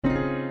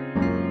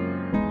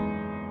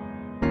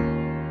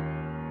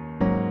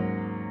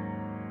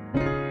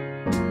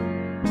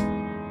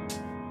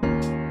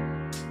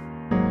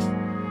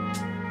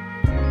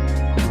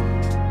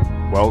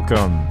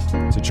Welcome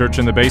to Church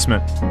in the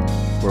Basement,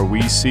 where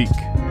we seek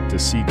to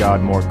see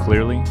God more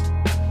clearly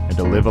and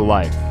to live a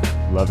life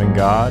loving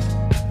God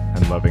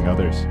and loving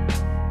others.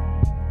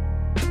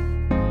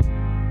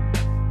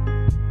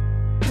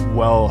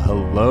 Well,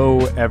 hello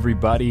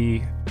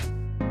everybody.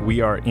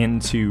 We are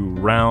into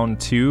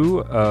round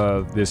 2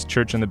 of this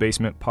Church in the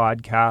Basement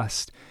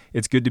podcast.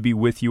 It's good to be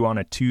with you on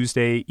a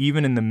Tuesday,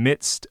 even in the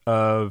midst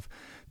of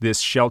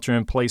this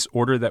shelter-in-place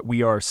order that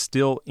we are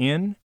still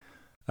in.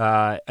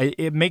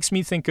 It makes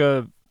me think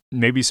of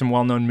maybe some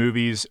well-known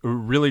movies,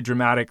 really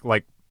dramatic,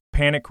 like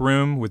Panic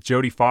Room with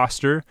Jodie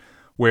Foster,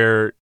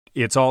 where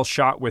it's all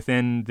shot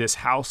within this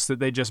house that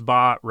they just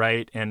bought,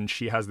 right? And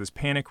she has this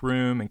panic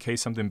room in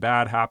case something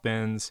bad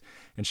happens,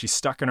 and she's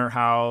stuck in her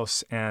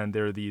house, and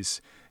there are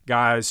these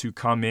guys who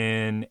come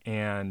in,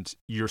 and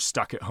you're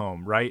stuck at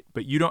home, right?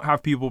 But you don't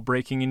have people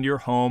breaking into your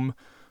home.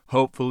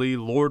 Hopefully,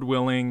 Lord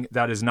willing,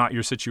 that is not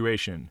your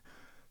situation.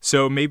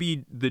 So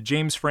maybe the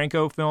James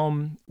Franco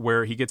film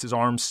where he gets his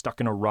arms stuck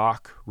in a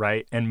rock,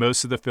 right? And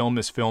most of the film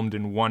is filmed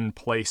in one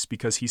place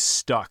because he's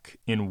stuck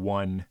in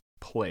one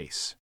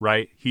place,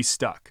 right? He's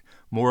stuck.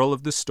 Moral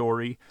of the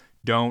story,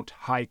 don't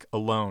hike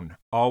alone.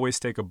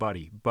 Always take a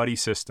buddy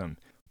system.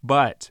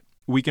 But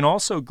we can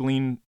also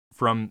glean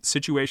from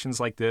situations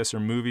like this or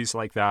movies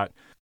like that,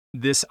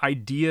 this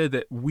idea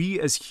that we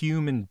as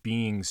human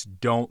beings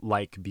don't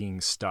like being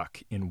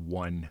stuck in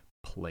one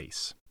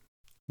place.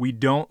 We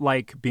don't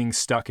like being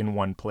stuck in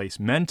one place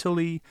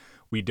mentally.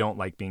 We don't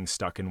like being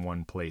stuck in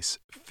one place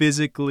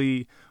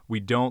physically.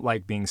 We don't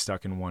like being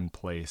stuck in one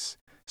place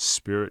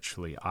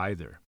spiritually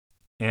either.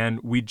 And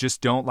we just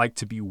don't like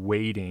to be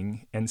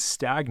waiting and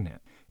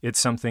stagnant. It's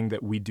something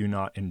that we do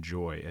not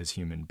enjoy as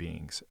human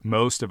beings.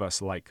 Most of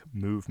us like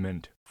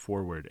movement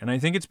forward. And I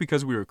think it's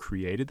because we were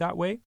created that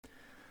way,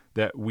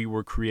 that we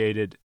were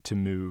created to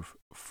move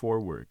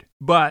forward.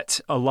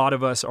 But a lot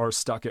of us are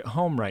stuck at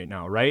home right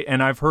now, right?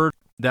 And I've heard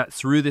that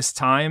through this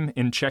time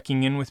in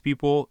checking in with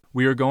people,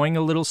 we are going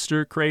a little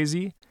stir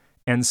crazy,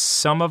 and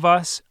some of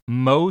us,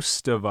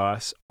 most of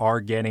us, are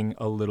getting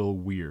a little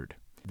weird.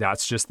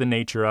 That's just the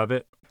nature of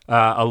it.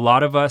 A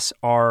lot of us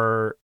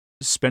are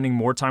spending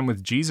more time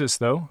with Jesus,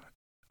 though,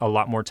 a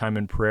lot more time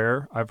in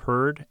prayer, I've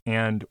heard,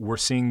 and we're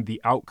seeing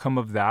the outcome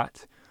of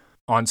that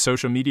on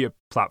social media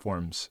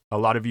platforms. A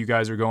lot of you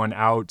guys are going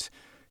out,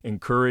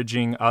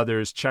 encouraging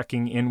others,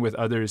 checking in with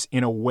others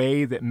in a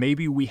way that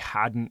maybe we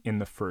hadn't in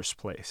the first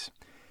place.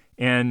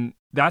 And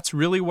that's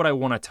really what I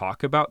want to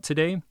talk about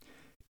today,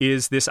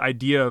 is this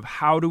idea of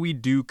how do we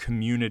do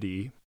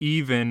community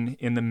even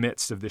in the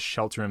midst of this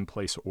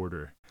shelter-in-place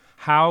order?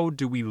 How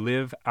do we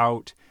live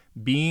out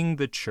being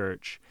the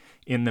church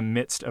in the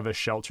midst of a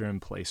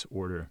shelter-in-place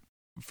order?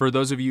 For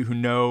those of you who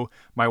know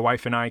my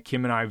wife and I,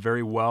 Kim and I,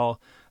 very well,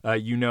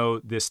 you know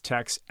this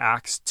text,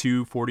 Acts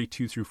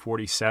 2:42 through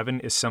 47,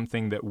 is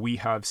something that we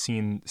have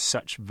seen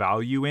such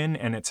value in,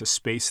 and it's a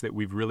space that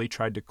we've really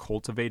tried to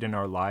cultivate in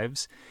our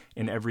lives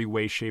in every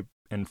way, shape,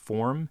 and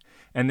form.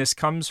 And this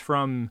comes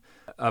from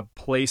a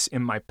place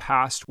in my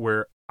past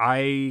where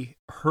I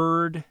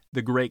heard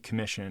the Great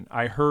Commission.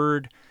 I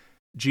heard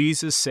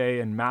Jesus say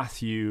in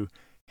Matthew,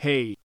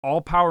 hey,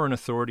 all power and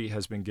authority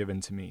has been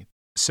given to me.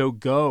 So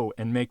go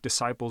and make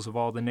disciples of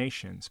all the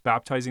nations,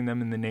 baptizing them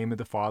in the name of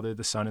the Father,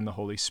 the Son, and the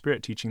Holy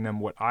Spirit, teaching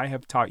them what I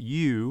have taught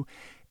you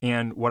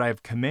and what I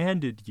have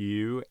commanded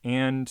you,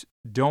 and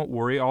don't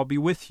worry, I'll be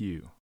with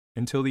you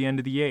until the end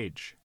of the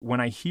age.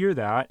 When I hear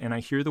that, and I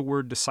hear the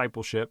word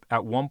discipleship,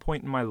 at one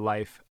point in my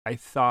life, I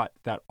thought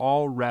that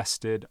all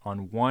rested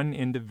on one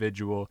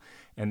individual,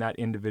 and that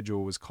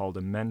individual was called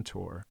a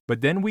mentor.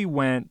 But then we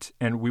went,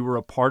 and we were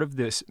a part of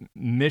this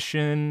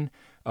mission,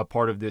 a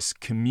part of this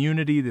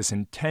community, this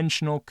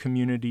intentional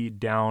community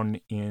down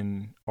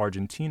in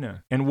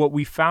Argentina. And what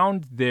we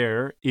found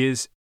there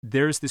is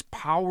there's this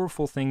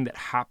powerful thing that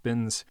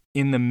happens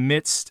in the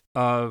midst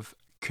of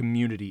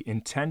community,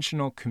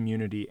 intentional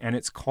community, and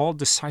it's called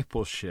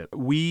discipleship.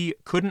 We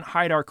couldn't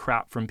hide our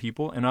crap from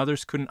people, and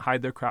others couldn't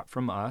hide their crap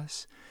from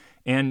us.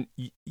 And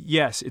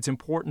yes, it's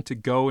important to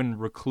go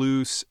and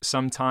recluse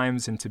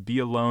sometimes and to be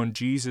alone.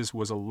 Jesus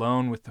was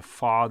alone with the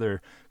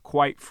Father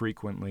quite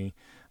frequently.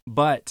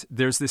 But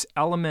there's this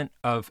element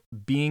of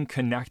being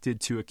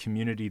connected to a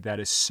community that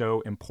is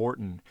so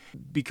important.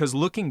 Because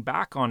looking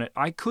back on it,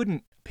 I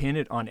couldn't pin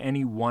it on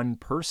any one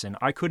person.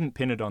 I couldn't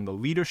pin it on the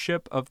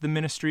leadership of the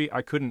ministry.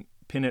 I couldn't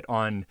pin it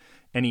on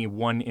any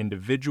one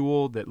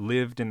individual that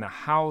lived in the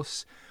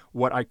house.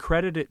 What I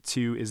credit it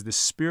to is the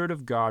Spirit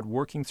of God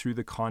working through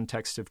the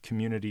context of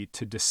community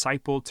to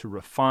disciple, to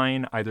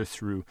refine, either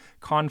through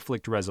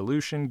conflict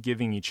resolution,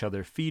 giving each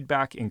other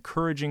feedback,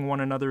 encouraging one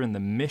another in the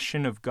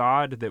mission of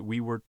God that we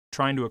were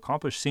trying to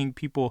accomplish, seeing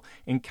people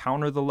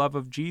encounter the love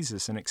of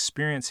Jesus and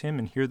experience Him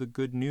and hear the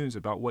good news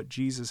about what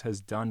Jesus has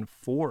done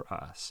for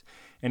us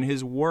and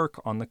His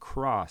work on the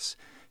cross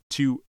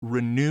to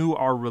renew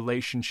our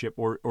relationship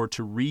or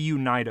to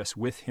reunite us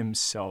with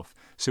Himself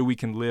so we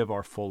can live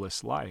our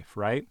fullest life,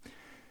 right?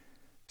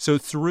 So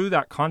through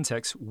that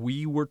context,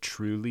 we were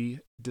truly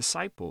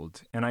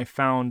discipled. And I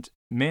found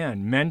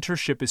man,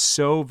 mentorship is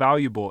so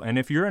valuable. And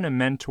if you're in a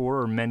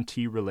mentor or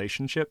mentee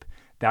relationship,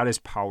 that is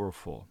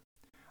powerful.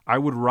 I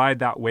would ride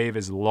that wave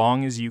as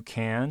long as you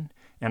can.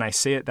 And I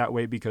say it that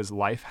way because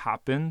life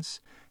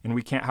happens, and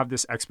we can't have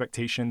this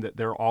expectation that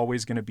there are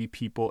always going to be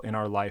people in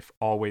our life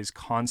always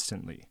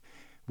constantly.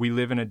 We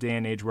live in a day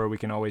and age where we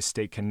can always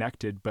stay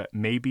connected, but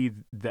maybe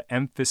the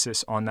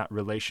emphasis on that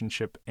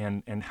relationship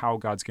and how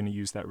God's going to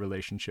use that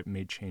relationship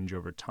may change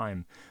over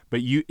time. But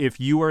if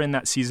you are in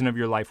that season of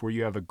your life where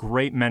you have a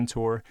great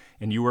mentor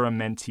and you are a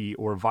mentee,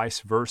 or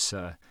vice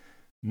versa,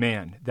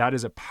 man, that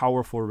is a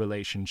powerful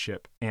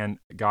relationship, and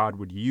God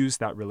would use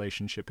that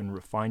relationship and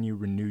refine you,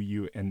 renew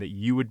you, and that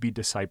you would be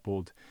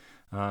discipled.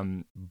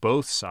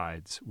 Both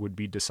sides would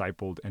be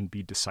discipled and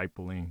be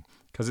discipling,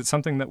 because it's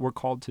something that we're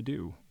called to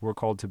do. We're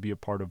called to be a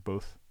part of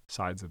both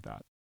sides of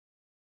that.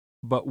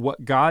 But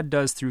what God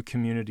does through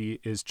community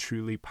is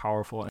truly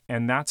powerful,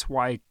 and that's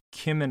why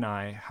Kim and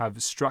I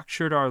have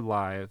structured our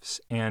lives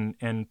and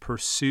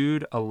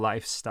pursued a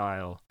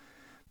lifestyle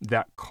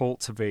that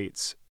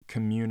cultivates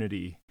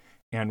community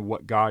and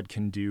what God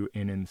can do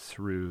in and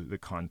through the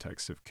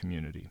context of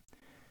community.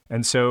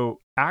 And so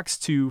Acts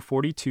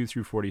 2:42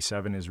 through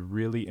 47 is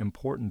really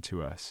important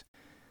to us.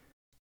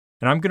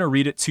 And I'm going to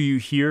read it to you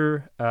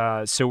here,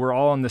 so we're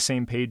all on the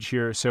same page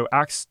here. So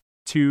Acts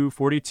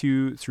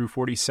 2:42 through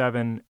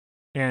 47,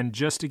 and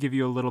just to give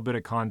you a little bit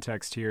of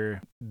context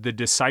here, the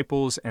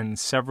disciples and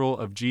several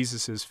of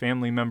Jesus's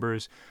family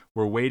members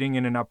were waiting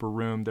in an upper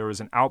room. There was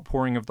an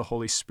outpouring of the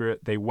Holy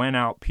Spirit. They went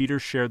out. Peter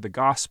shared the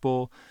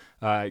gospel.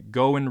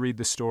 Go and read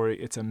the story.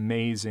 It's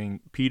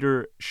amazing.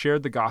 Peter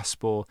shared the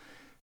gospel.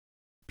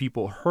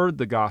 People heard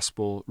the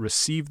gospel,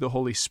 received the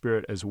Holy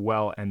Spirit as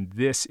well, and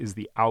this is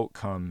the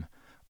outcome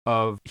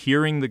of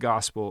hearing the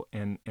gospel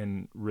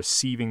and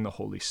receiving the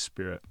Holy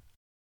Spirit.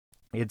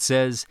 It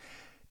says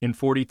in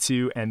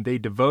 42, and they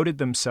devoted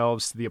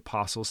themselves to the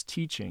apostles'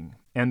 teaching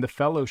and the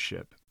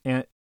fellowship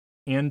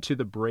and to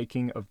the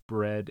breaking of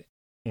bread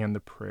and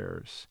the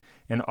prayers.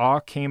 And awe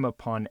came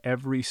upon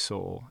every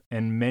soul,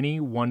 and many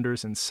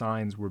wonders and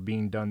signs were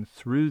being done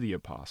through the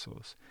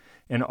apostles.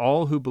 And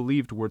all who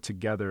believed were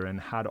together and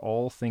had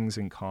all things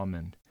in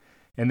common.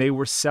 And they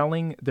were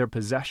selling their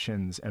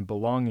possessions and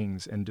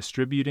belongings and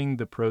distributing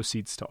the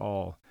proceeds to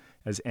all,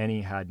 as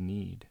any had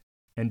need.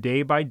 And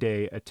day by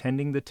day,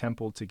 attending the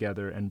temple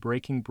together and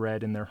breaking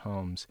bread in their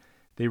homes,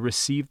 they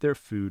received their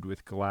food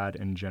with glad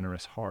and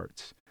generous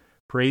hearts,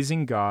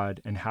 praising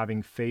God and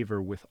having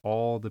favor with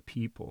all the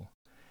people.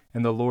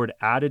 And the Lord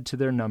added to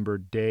their number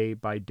day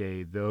by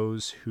day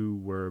those who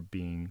were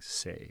being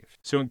saved.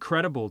 So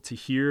incredible to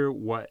hear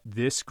what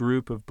this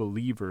group of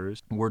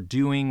believers were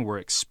doing, were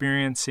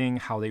experiencing,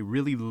 how they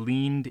really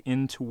leaned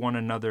into one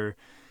another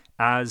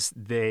as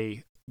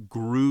they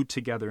grew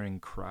together in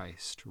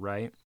Christ,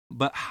 right?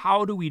 But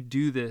how do we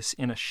do this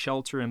in a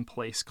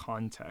shelter-in-place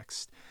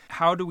context?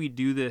 How do we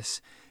do this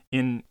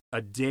in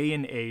a day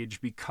and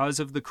age because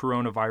of the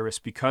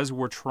coronavirus, because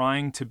we're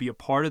trying to be a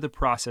part of the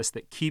process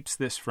that keeps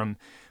this from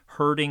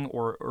hurting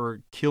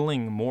or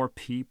killing more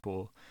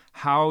people?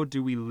 How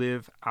do we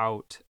live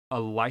out a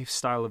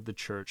lifestyle of the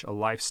church, a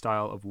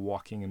lifestyle of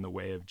walking in the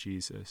way of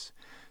Jesus?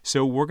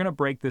 So we're going to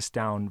break this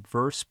down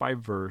verse by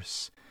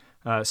verse.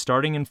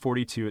 Starting in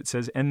 42, it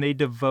says, and they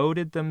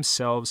devoted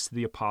themselves to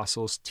the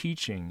apostles'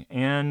 teaching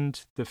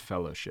and the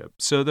fellowship.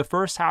 So the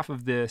first half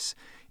of this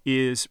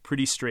is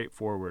pretty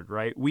straightforward,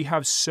 right? We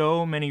have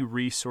so many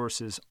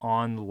resources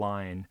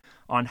online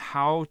on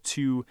how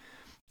to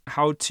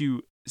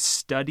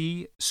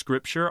study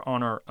Scripture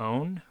on our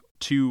own,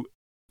 to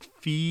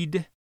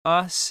feed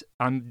us.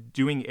 I'm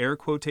doing air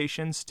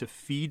quotations, to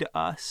feed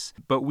us.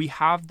 But we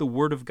have the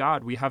Word of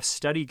God. We have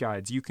study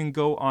guides. You can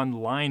go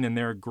online, and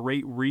there are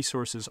great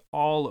resources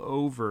all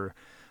over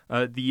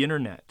the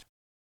internet.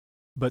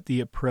 But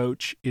the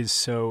approach is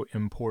so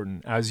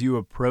important. As you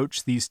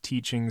approach these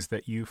teachings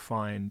that you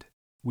find,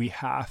 we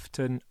have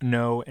to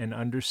know and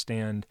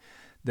understand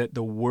that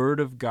the Word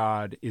of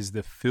God is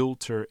the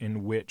filter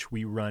in which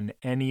we run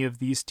any of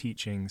these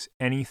teachings,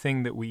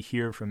 anything that we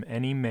hear from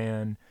any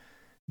man,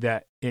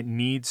 that it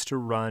needs to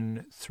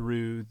run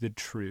through the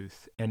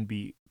truth and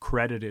be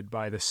credited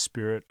by the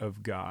Spirit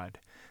of God.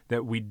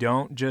 That we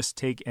don't just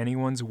take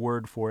anyone's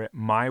word for it,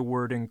 my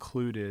word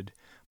included,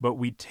 but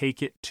we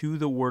take it to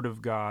the Word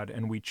of God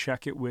and we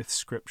check it with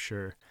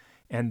Scripture,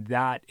 and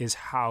that is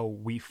how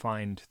we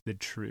find the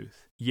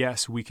truth.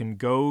 Yes, we can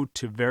go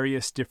to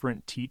various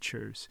different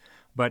teachers,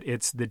 but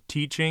it's the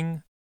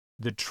teaching,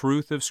 the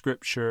truth of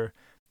Scripture,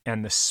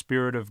 and the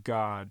Spirit of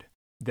God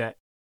that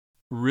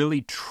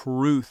really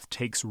truth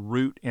takes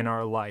root in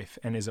our life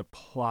and is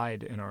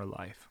applied in our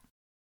life.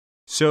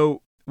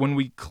 So when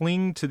we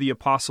cling to the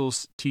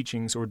apostles'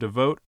 teachings or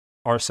devote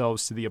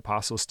ourselves to the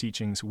apostles'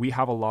 teachings, we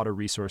have a lot of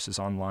resources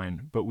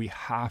online, but we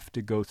have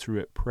to go through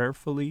it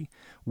prayerfully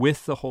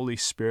with the Holy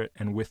Spirit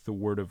and with the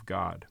Word of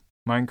God.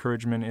 My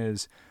encouragement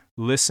is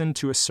listen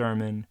to a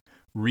sermon,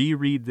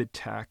 reread the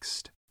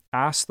text,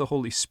 ask the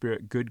Holy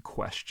Spirit good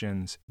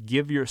questions,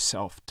 give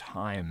yourself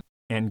time,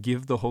 and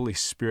give the Holy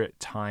Spirit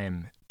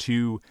time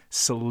to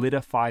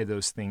solidify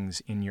those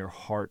things in your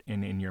heart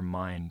and in your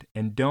mind.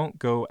 And don't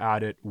go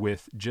at it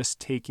with just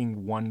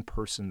taking one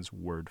person's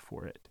word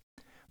for it.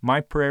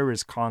 My prayer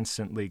is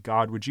constantly,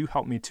 God, would you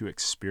help me to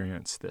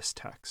experience this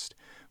text?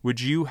 Would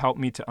you help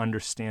me to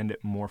understand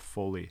it more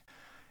fully?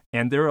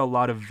 And there are a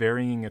lot of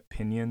varying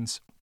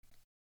opinions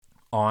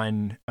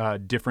on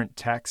different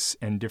texts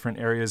and different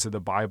areas of the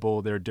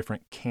Bible. There are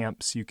different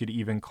camps, you could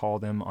even call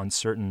them, on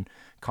certain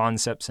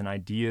concepts and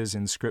ideas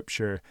in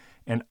Scripture.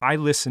 And I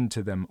listen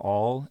to them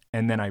all,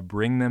 and then I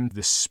bring them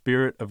the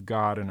Spirit of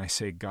God, and I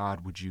say,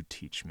 God, would you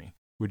teach me?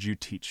 Would you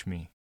teach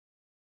me?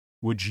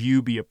 Would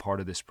you be a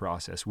part of this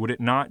process? Would it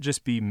not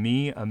just be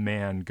me, a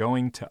man,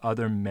 going to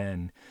other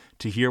men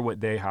to hear what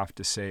they have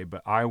to say,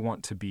 but I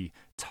want to be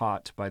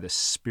taught by the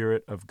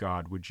Spirit of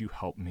God. Would you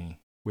help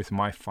me with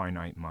my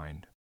finite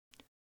mind?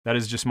 That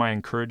is just my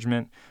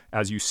encouragement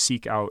as you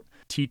seek out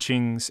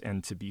teachings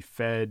and to be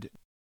fed.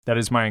 That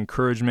is my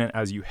encouragement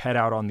as you head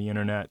out on the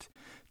internet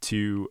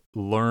to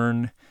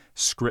learn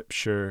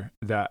Scripture,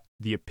 that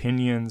the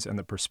opinions and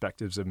the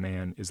perspectives of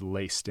man is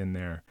laced in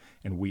there,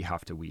 and we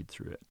have to weed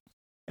through it.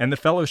 And the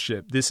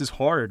fellowship, this is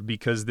hard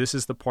because this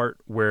is the part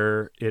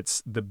where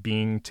it's the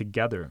being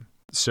together.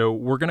 So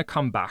we're going to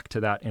come back to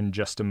that in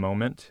just a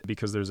moment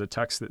because there's a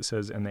text that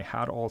says, and they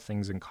had all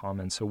things in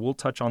common. So we'll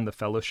touch on the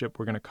fellowship.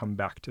 We're going to come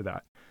back to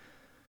that.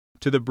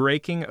 To the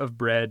breaking of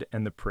bread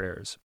and the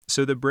prayers.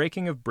 So the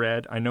breaking of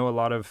bread, I know a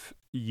lot of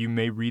you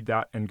may read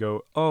that and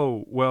go,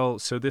 oh, well,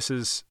 so this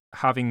is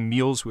having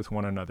meals with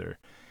one another.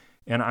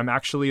 And I'm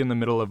actually in the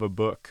middle of a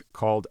book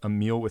called A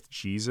Meal with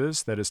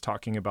Jesus that is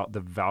talking about the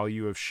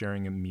value of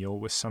sharing a meal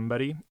with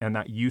somebody. And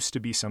that used to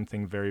be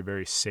something very,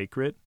 very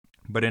sacred.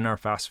 But in our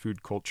fast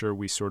food culture,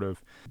 we sort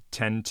of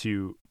tend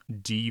to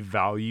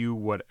devalue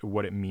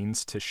what it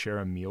means to share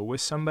a meal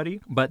with somebody.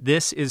 But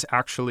this is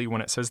actually,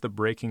 when it says the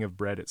breaking of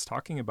bread, it's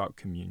talking about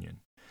communion.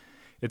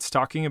 It's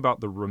talking about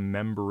the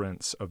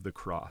remembrance of the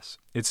cross.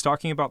 It's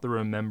talking about the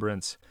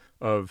remembrance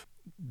of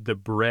the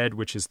bread,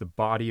 which is the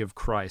body of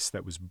Christ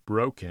that was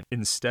broken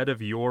instead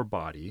of your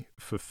body,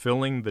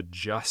 fulfilling the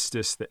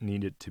justice that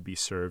needed to be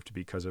served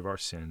because of our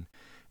sin,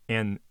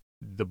 and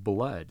the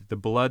blood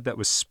that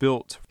was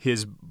spilt.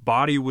 His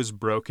body was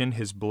broken,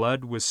 his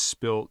blood was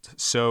spilt,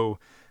 so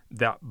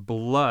that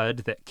blood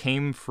that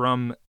came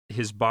from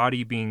his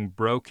body being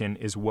broken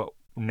is what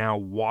now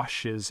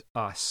washes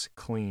us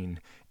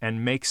clean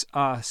and makes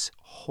us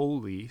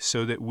holy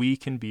so that we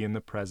can be in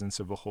the presence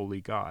of a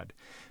holy God.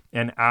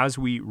 And as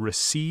we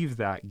receive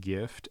that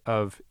gift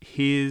of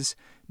his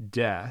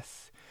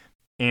death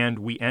and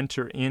we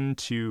enter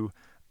into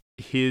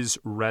his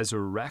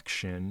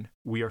resurrection,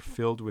 we are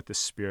filled with the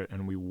Spirit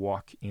and we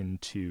walk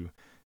into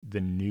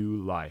the new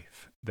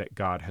life that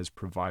God has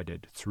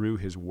provided through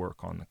his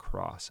work on the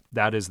cross.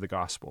 That is the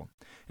gospel.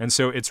 And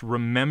so it's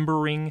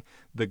remembering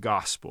the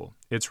gospel.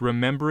 It's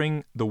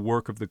remembering the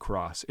work of the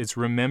cross. It's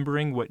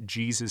remembering what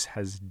Jesus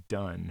has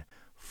done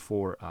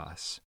for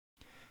us.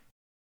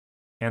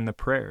 And the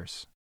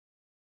prayers.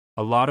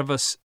 A lot of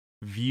us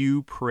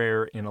view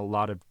prayer in a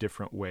lot of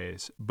different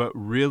ways, but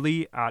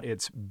really at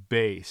its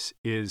base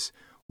is,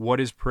 what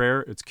is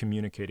prayer? It's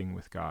communicating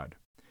with God.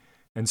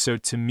 And so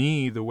to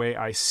me, the way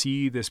I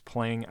see this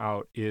playing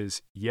out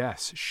is,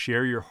 yes,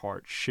 share your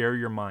heart, share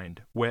your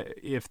mind.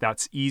 If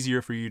that's easier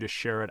for you to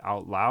share it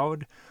out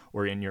loud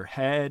or in your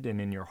head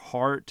and in your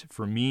heart,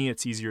 for me,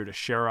 it's easier to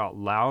share out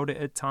loud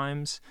at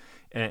times.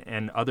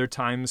 And other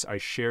times I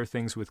share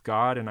things with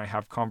God and I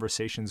have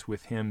conversations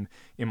with him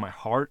in my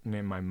heart and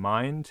in my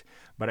mind.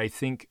 But I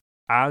think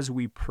as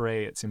we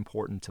pray, it's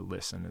important to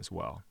listen as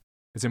well.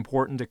 It's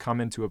important to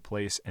come into a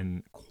place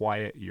and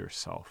quiet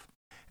yourself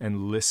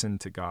and listen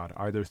to God,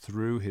 either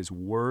through his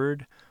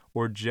word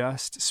or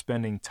just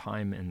spending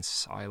time in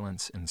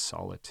silence and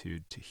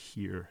solitude to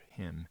hear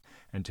him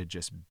and to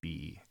just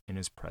be in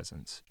his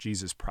presence.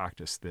 Jesus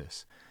practiced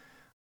this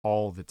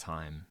all the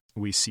time.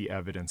 We see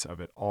evidence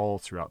of it all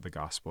throughout the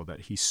gospel,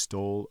 that he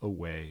stole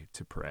away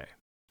to pray.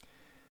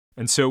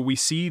 And so we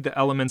see the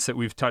elements that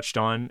we've touched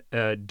on,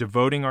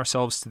 devoting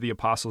ourselves to the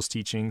apostles'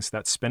 teachings,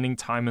 that's spending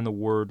time in the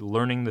Word,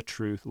 learning the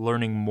truth,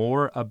 learning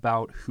more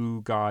about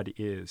who God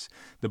is.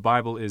 The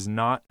Bible is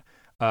not,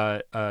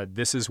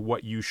 this is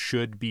what you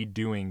should be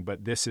doing,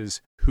 but this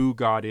is who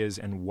God is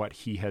and what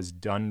he has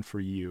done for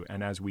you.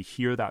 And as we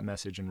hear that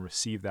message and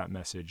receive that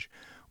message,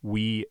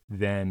 we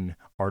then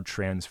are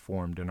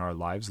transformed and our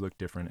lives look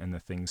different and the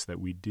things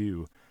that we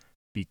do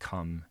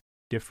become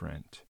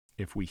different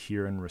if we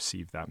hear and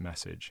receive that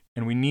message.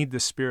 And we need the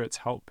Spirit's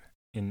help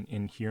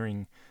in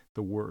hearing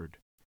the word.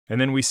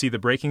 And then we see the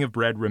breaking of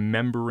bread,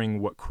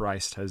 remembering what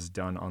Christ has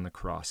done on the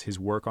cross. His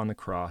work on the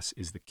cross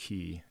is the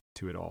key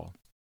to it all.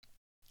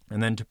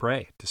 And then to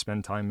pray, to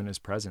spend time in his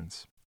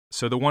presence.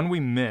 So the one we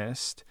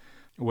missed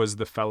was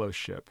the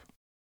fellowship.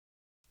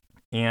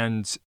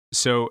 And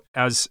so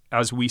as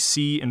we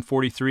see in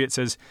 43, it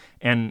says,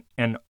 and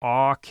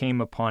awe came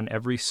upon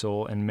every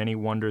soul, and many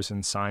wonders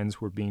and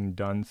signs were being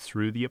done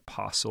through the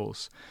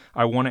apostles.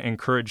 I want to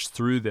encourage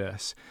through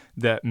this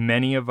that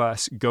many of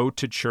us go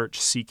to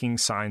church seeking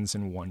signs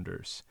and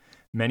wonders.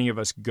 Many of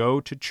us go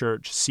to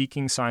church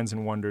seeking signs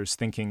and wonders,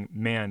 thinking,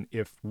 man,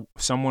 if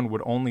someone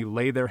would only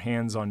lay their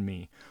hands on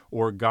me,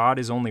 or God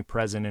is only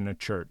present in a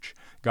church.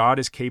 God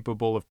is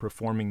capable of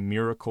performing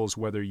miracles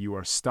whether you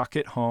are stuck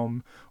at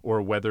home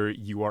or whether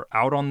you are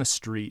out on the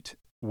street,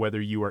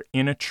 whether you are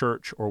in a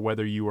church or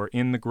whether you are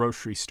in the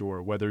grocery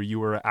store, whether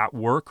you are at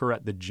work or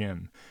at the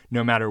gym.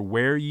 No matter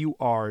where you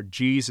are,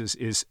 Jesus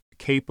is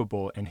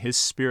capable and his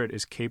Spirit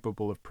is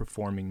capable of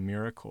performing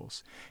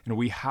miracles. And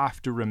we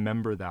have to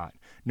remember that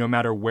no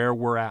matter where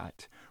we're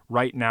at.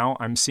 Right now,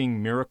 I'm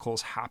seeing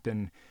miracles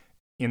happen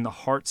in the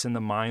hearts and the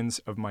minds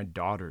of my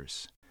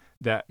daughters.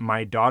 That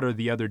my daughter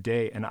the other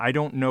day, and I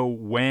don't know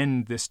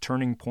when this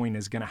turning point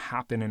is going to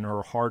happen in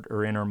her heart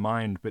or in her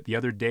mind, but the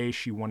other day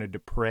she wanted to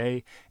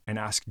pray and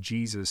ask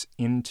Jesus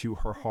into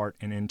her heart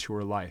and into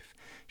her life.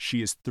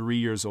 She is 3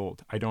 years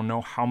old. I don't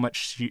know how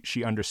much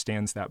she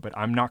understands that, but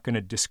I'm not going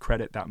to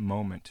discredit that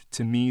moment.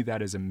 To me,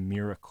 that is a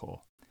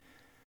miracle.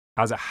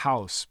 As a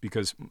house,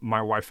 because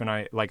my wife and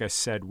I, like I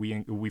said,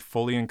 we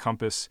fully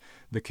encompass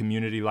the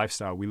community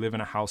lifestyle. We live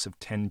in a house of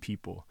 10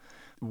 people.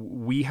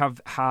 We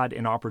have had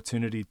an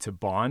opportunity to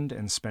bond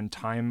and spend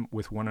time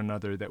with one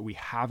another that we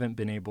haven't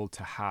been able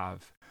to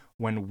have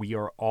when we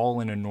are all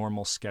in a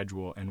normal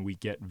schedule and we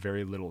get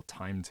very little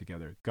time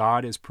together.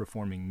 God is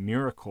performing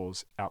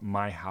miracles at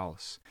my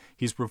house.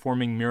 He's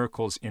performing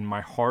miracles in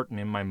my heart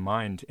and in my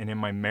mind and in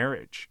my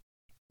marriage.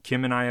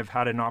 Kim and I have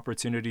had an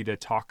opportunity to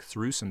talk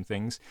through some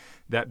things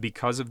that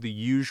because of the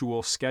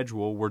usual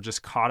schedule, we're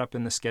just caught up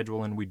in the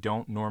schedule and we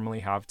don't normally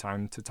have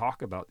time to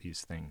talk about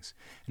these things.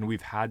 And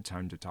we've had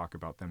time to talk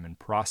about them and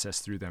process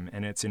through them,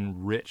 and it's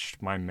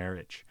enriched my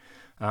marriage.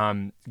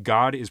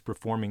 God is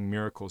performing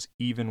miracles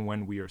even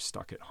when we are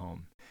stuck at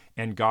home.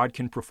 And God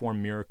can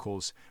perform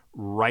miracles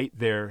right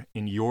there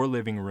in your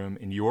living room,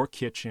 in your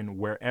kitchen,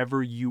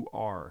 wherever you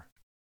are.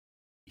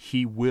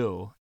 He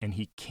will and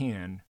he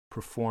can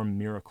perform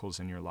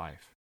miracles in your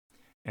life.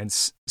 And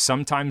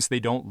sometimes they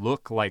don't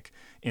look like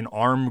an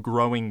arm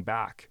growing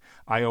back.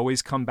 I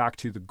always come back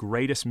to the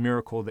greatest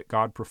miracle that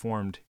God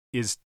performed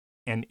is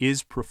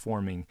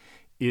performing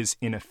is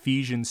in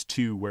Ephesians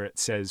 2, where it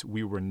says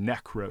we were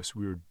necros,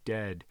 we were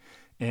dead.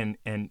 And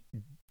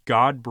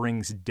God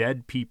brings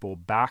dead people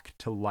back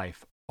to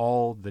life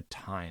all the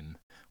time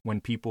when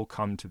people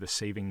come to the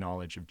saving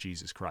knowledge of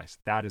Jesus Christ.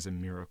 That is a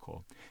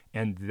miracle.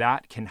 And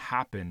that can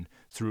happen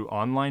through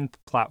online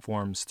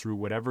platforms, through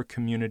whatever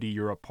community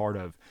you're a part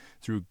of,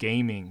 through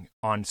gaming,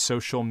 on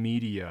social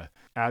media,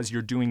 as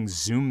you're doing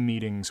Zoom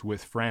meetings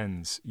with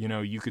friends. You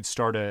know, you could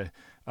start a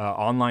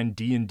online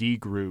D&D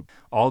group,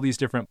 all these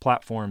different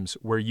platforms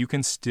where you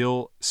can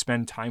still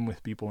spend time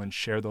with people and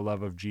share the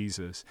love of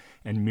Jesus,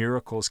 and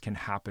miracles can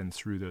happen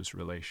through those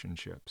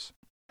relationships.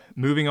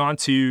 Moving on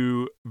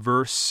to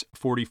verse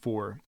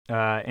 44,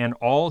 and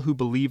all who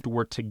believed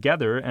were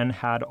together and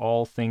had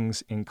all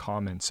things in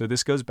common. So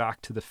this goes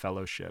back to the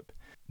fellowship.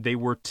 They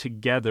were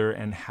together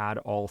and had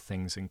all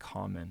things in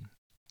common.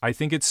 I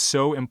think it's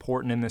so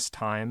important in this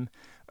time.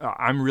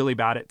 I'm really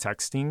bad at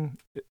texting.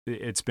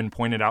 It's been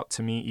pointed out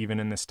to me even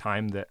in this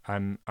time that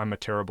I'm a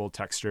terrible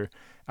texter.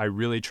 I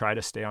really try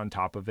to stay on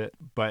top of it,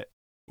 but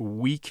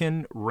we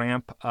can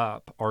ramp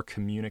up our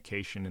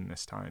communication in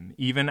this time.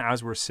 Even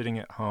as we're sitting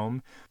at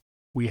home,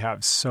 we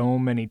have so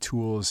many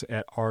tools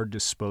at our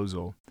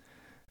disposal,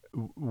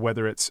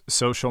 whether it's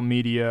social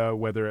media,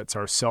 whether it's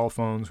our cell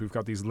phones. We've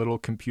got these little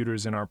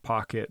computers in our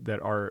pocket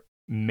that are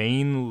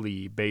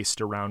mainly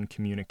based around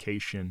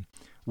communication.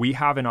 We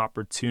have an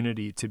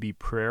opportunity to be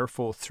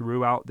prayerful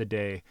throughout the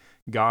day.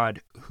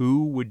 God,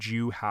 who would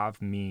you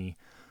have me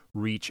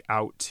reach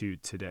out to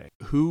today?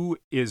 Who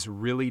is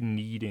really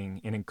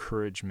needing an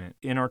encouragement?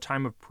 In our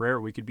time of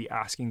prayer, we could be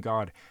asking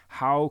God,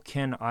 how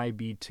can I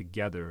be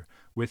together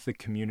with the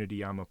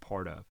community I'm a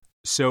part of?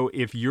 So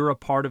if you're a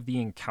part of the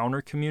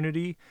Encounter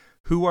community,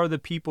 who are the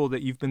people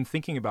that you've been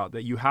thinking about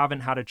that you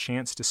haven't had a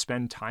chance to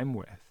spend time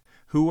with?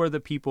 Who are the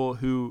people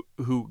who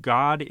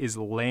God is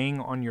laying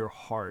on your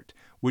heart?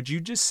 Would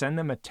you just send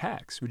them a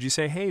text? Would you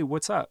say, hey,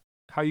 what's up?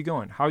 How you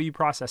going? How are you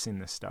processing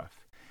this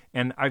stuff?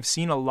 And I've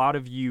seen a lot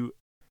of you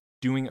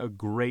doing a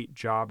great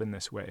job in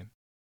this way,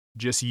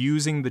 just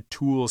using the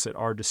tools at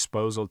our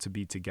disposal to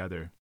be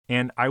together.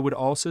 And I would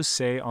also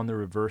say on the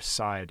reverse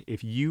side,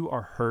 if you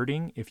are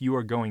hurting, if you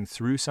are going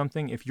through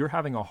something, if you're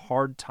having a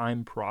hard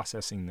time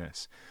processing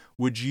this,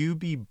 would you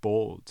be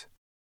bold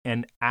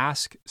and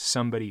ask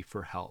somebody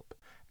for help?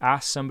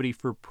 Ask somebody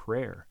for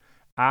prayer.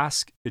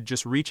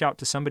 Just reach out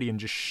to somebody and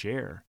just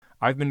share.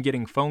 I've been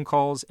getting phone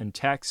calls and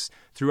texts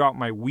throughout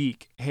my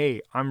week.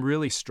 Hey, I'm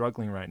really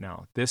struggling right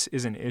now. This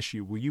is an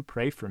issue. Will you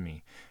pray for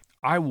me?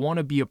 I want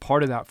to be a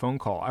part of that phone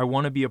call. I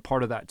want to be a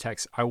part of that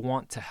text. I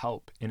want to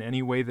help in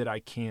any way that I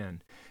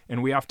can.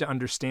 And we have to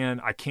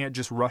understand, I can't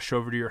just rush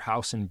over to your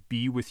house and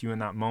be with you in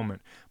that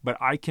moment, but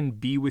I can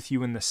be with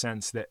you in the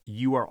sense that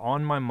you are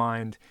on my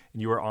mind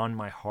and you are on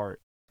my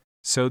heart.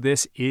 So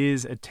this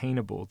is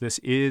attainable. This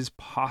is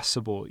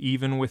possible,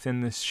 even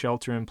within this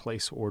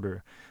shelter-in-place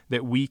order,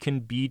 that we can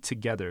be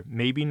together,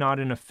 maybe not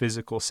in a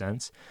physical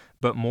sense,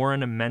 but more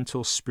in a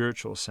mental,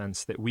 spiritual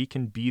sense, that we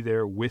can be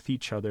there with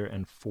each other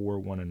and for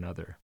one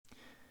another.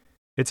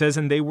 It says,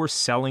 and they were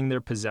selling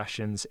their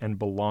possessions and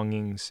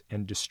belongings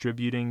and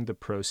distributing the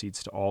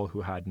proceeds to all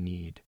who had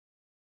need.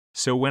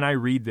 So when I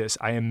read this,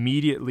 I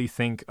immediately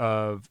think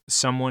of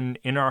someone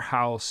in our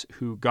house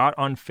who got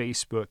on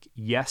Facebook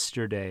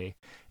yesterday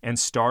and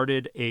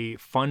started a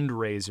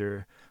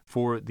fundraiser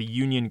for the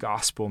Union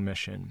Gospel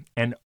Mission.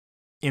 And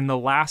in the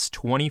last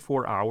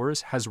 24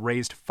 hours has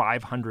raised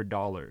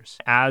 $500.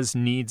 As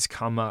needs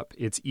come up,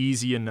 it's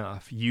easy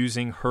enough,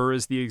 using her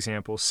as the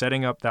example,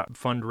 setting up that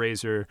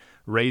fundraiser,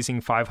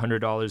 raising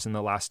 $500 in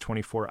the last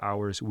 24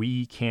 hours.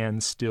 We can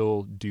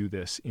still do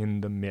this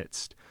in the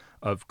midst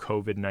of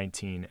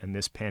COVID-19 and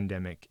this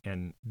pandemic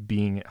and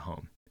being at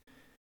home.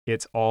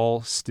 It's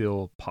all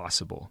still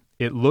possible.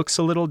 It looks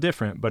a little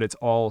different, but it's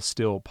all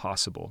still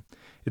possible.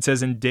 It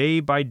says, and day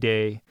by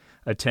day,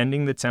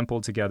 attending the temple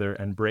together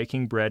and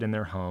breaking bread in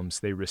their homes,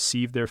 they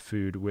received their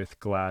food with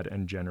glad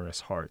and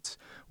generous hearts.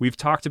 We've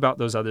talked about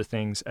those other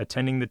things,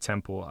 attending the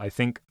temple. I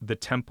think the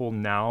temple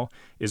now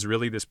is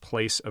really this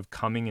place of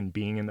coming and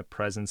being in the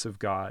presence of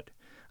God.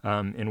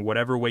 In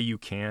whatever way you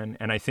can.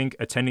 And I think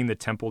attending the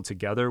temple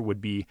together would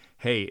be,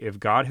 hey, if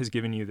God has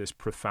given you this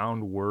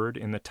profound word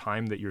in the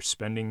time that you're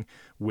spending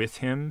with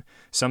him,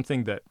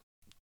 something that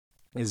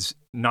is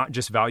not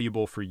just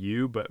valuable for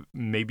you, but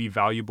maybe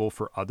valuable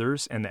for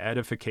others and the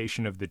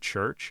edification of the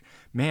church,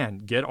 man,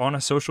 get on a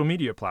social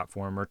media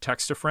platform or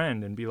text a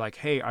friend and be like,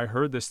 hey, I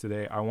heard this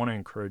today. I want to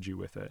encourage you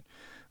with it.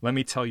 Let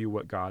me tell you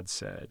what God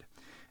said.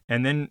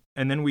 And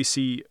then we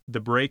see the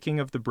breaking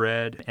of the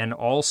bread and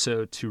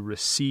also to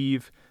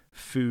receive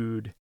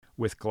food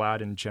with glad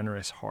and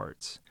generous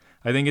hearts.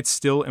 I think it's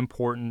still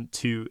important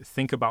to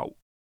think about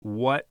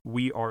what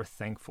we are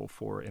thankful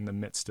for in the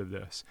midst of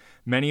this.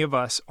 Many of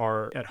us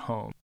are at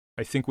home.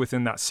 I think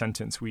within that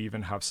sentence, we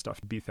even have stuff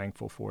to be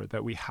thankful for,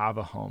 that we have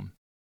a home.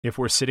 If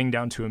we're sitting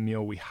down to a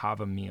meal, we have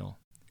a meal.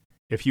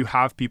 If you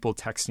have people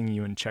texting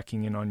you and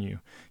checking in on you,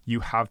 you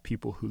have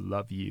people who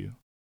love you.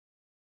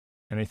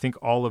 And I think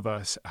all of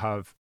us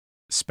have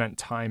spent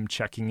time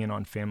checking in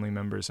on family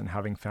members and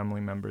having family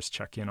members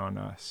check in on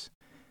us.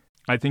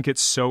 I think it's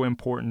so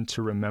important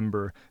to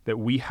remember that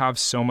we have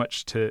so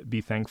much to be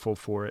thankful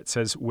for. It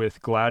says,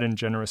 with glad and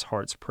generous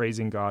hearts,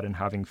 praising God and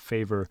having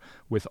favor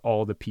with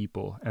all the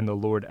people. And the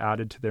Lord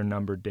added to their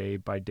number day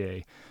by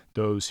day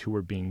those who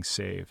were being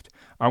saved.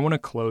 I want to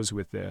close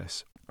with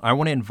this. I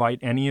want to invite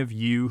any of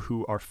you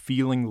who are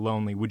feeling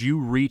lonely, would you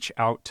reach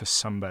out to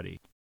somebody?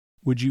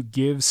 Would you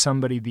give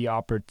somebody the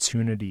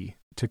opportunity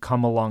to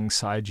come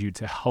alongside you,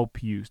 to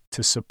help you,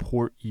 to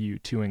support you,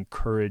 to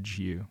encourage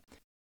you?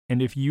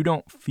 And if you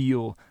don't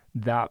feel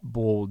that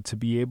bold to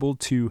be able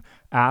to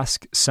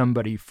ask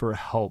somebody for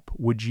help,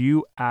 would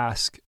you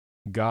ask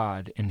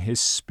God and His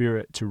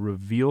Spirit to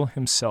reveal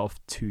Himself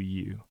to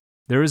you?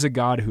 There is a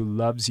God who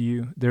loves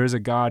you. There is a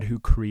God who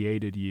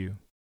created you.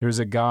 There is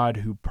a God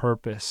who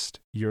purposed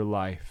your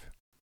life.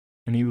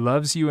 And He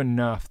loves you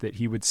enough that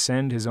He would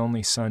send His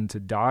only Son to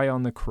die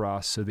on the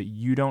cross so that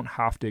you don't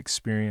have to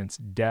experience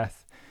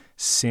death,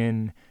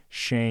 sin,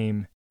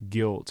 shame,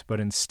 guilt,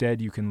 but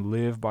instead you can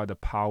live by the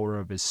power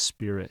of His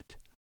Spirit.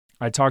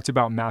 I talked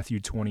about Matthew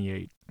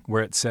 28,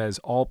 where it says,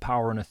 all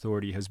power and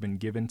authority has been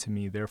given to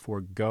me,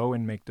 therefore go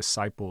and make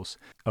disciples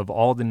of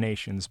all the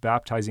nations,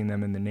 baptizing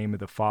them in the name of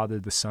the Father,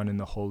 the Son, and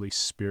the Holy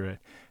Spirit.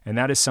 And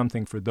that is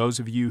something for those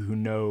of you who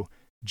know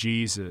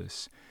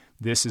Jesus.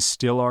 This is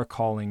still our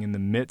calling in the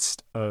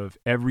midst of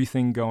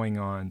everything going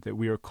on, that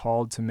we are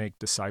called to make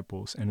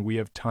disciples, and we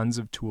have tons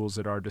of tools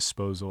at our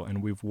disposal,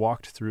 and we've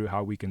walked through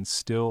how we can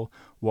still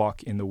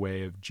walk in the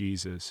way of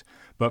Jesus.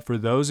 But for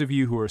those of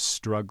you who are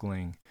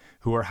struggling,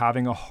 who are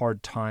having a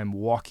hard time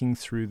walking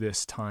through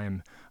this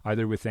time,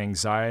 either with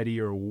anxiety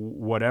or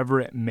whatever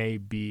it may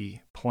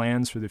be,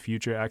 plans for the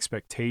future,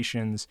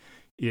 expectations,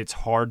 it's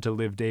hard to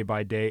live day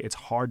by day. It's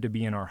hard to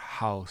be in our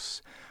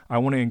house. I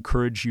want to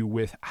encourage you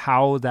with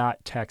how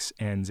that text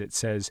ends. It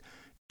says,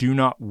 do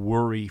not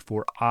worry,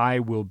 for I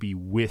will be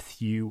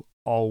with you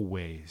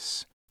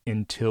always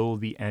until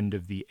the end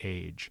of the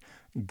age.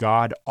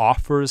 God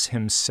offers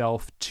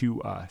Himself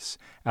to us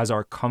as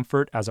our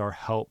comfort, as our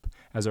help,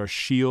 as our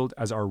shield,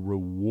 as our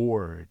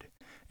reward.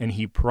 And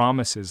He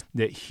promises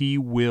that He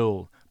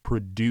will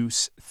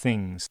produce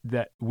things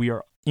that we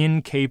are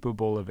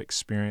incapable of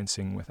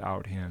experiencing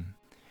without Him.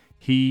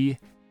 He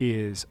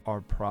is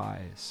our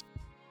prize.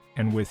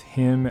 And with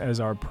Him as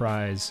our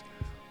prize,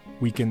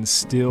 we can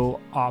still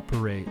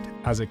operate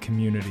as a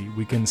community.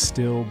 We can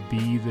still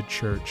be the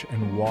church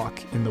and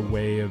walk in the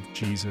way of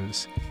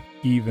Jesus,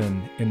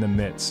 even in the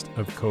midst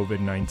of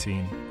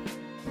COVID-19.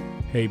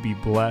 Hey, be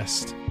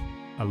blessed.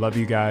 I love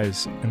you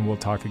guys, and we'll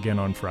talk again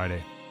on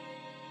Friday.